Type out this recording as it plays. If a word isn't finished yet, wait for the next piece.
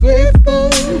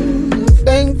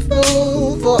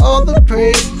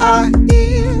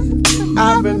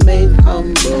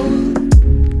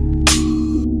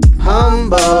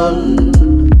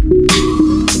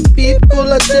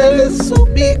jealous, so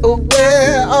be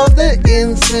aware of the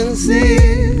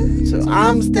insincere. So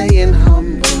I'm staying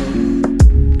humble,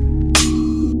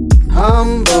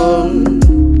 humble.